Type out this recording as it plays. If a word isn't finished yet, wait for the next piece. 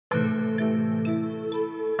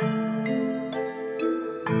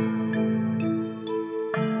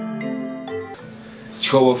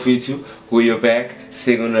Chowa Fitu, we are back,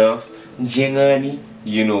 second half, Jengani,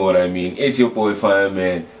 you know what I mean. It's your boy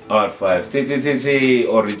Fireman,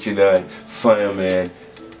 R5, original Fireman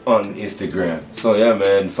on Instagram. So yeah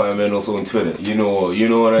man, Fireman also on Twitter. You know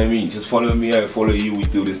what I mean. Just follow me, I follow you, we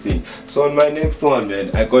do this thing. So on my next one,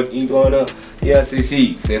 man, I got into on a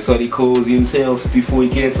S4E6. That's what he calls himself before he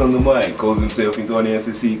gets on the mic. Calls himself into on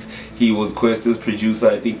S4E6. He was Questa's producer,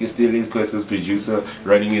 I think he still is Questa's producer,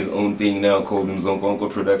 running his own thing now, called him Zonkonko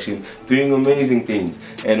Production, doing amazing things.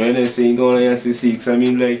 And when I say into on S4E6, I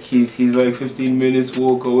mean like he's like 15 minutes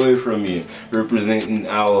walk away from here, representing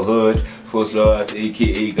our hood. First Loss,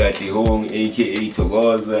 aka Gatihong, aka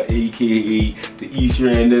Togaza, aka the East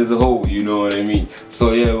Rand as a whole, you know what I mean?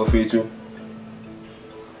 So yeah, Wafetu,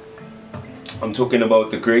 I'm talking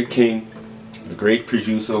about the great king, the great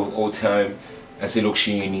producer of all time,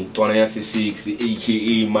 Asilokshini, S4E6,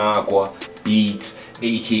 aka Makwa, Beats,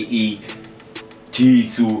 aka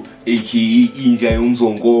Jisu, aka Inja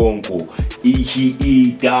Umzongongo,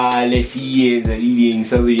 aka Dale Sienza, Eating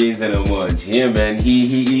Sazienza and a bunch. Yeah man,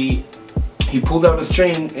 he pulled out a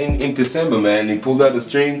string in December, man. He pulled out a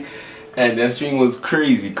string, and that string was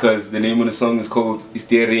crazy because the name of the song is called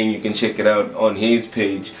Stering. You can check it out on his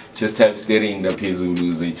page. Just type Stering da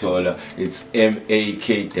Pezulu Zaitola. It's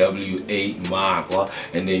M-A-K-W-A Makwa,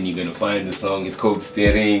 and then you're gonna find the song. It's called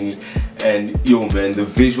Stering, and yo man, the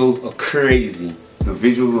visuals are crazy. The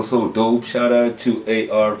visuals are so dope. Shout out to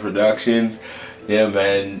AR Productions, yeah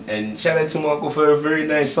man, and shout out to Marco for a very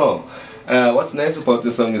nice song. What's nice about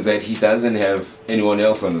this song is that he doesn't have anyone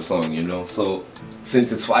else on the song, you know. So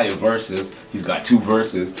since it's 5 verses, he's got 2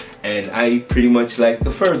 verses, and I pretty much like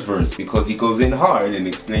the first verse because he goes in hard and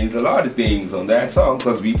explains a lot of things on that song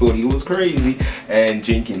because we thought he was crazy and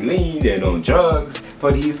drinking lean and on drugs,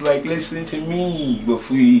 but he's like, listen to me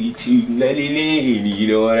before you to let it in, you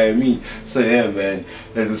know what I mean? So yeah man,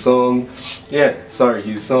 there's a song,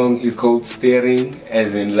 his song is called Staring,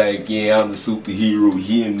 as in like, yeah, I'm the superhero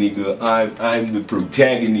here nigga, I'm the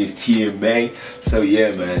protagonist here man. So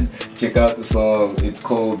yeah man, check out the song. It's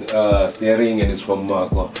called Staring, and it's from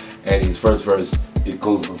Makwa, and his first verse, it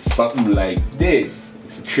goes something like this.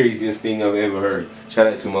 It's the craziest thing I've ever heard. Shout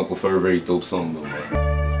out to Makwa for a very dope song though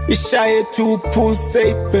man. Ishaye to pull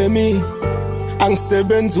say me.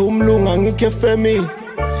 Angisebenza umlunga ngikefemi.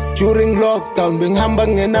 During lockdown bengihamba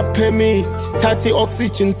ngena permit. Thathi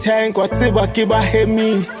oxygen tank watsiba kiba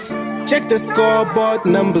hemis. Check the scoreboard,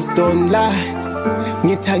 numbers don't lie.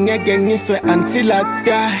 Ngithi angeke ngife until I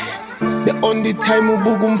die. The only time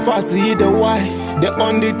ubuka umfazi yi the wife. The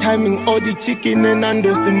only timing all the chicken and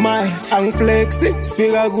nandos in my angiflexi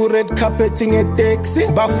fika ku red carpet ngetaxi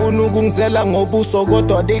bafuna ukungizela ngobuso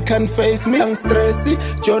kodwa they can't face me angistressi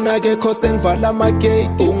Jona ke khose ngivala ama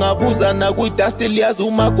gate ungabuza na ku dust liyazi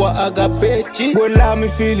uMakwa akabheji kwelami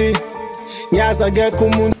feeling nyaza ke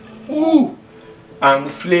umuntu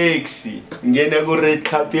angiflexi ngena ku red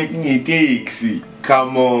carpet ngetaxi.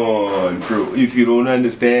 Come on, bro. If you don't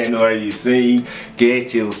understand what he's saying,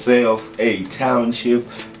 get yourself a township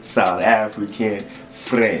South African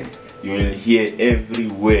friend. You will hear every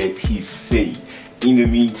word he's saying. In the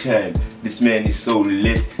meantime, this man is so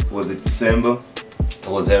lit. Was it December? I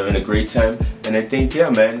was having a great time. And I think,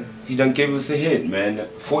 yeah, man, he done gave us a hit, man.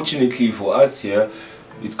 Fortunately for us here,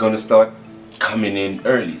 it's gonna start coming in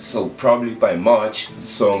early. So probably by March, the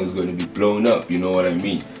song is gonna be blown up, you know what I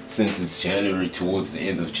mean? Since it's January, towards the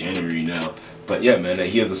end of January now. But yeah man, I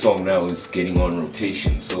hear the song now is getting on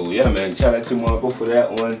rotation. So yeah man, shout out to Marco for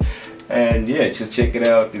that one. And yeah, just check it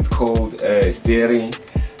out. It's called Staring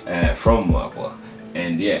from Makwa.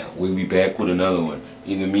 And yeah, we'll be back with another one.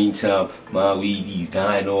 In the meantime, my weed is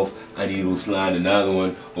dying off. I need to go slide another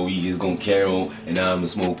one, or we just gonna carry on and I'ma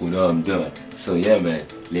smoke when I'm done. So yeah man,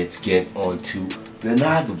 let's get on to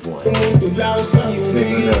another one.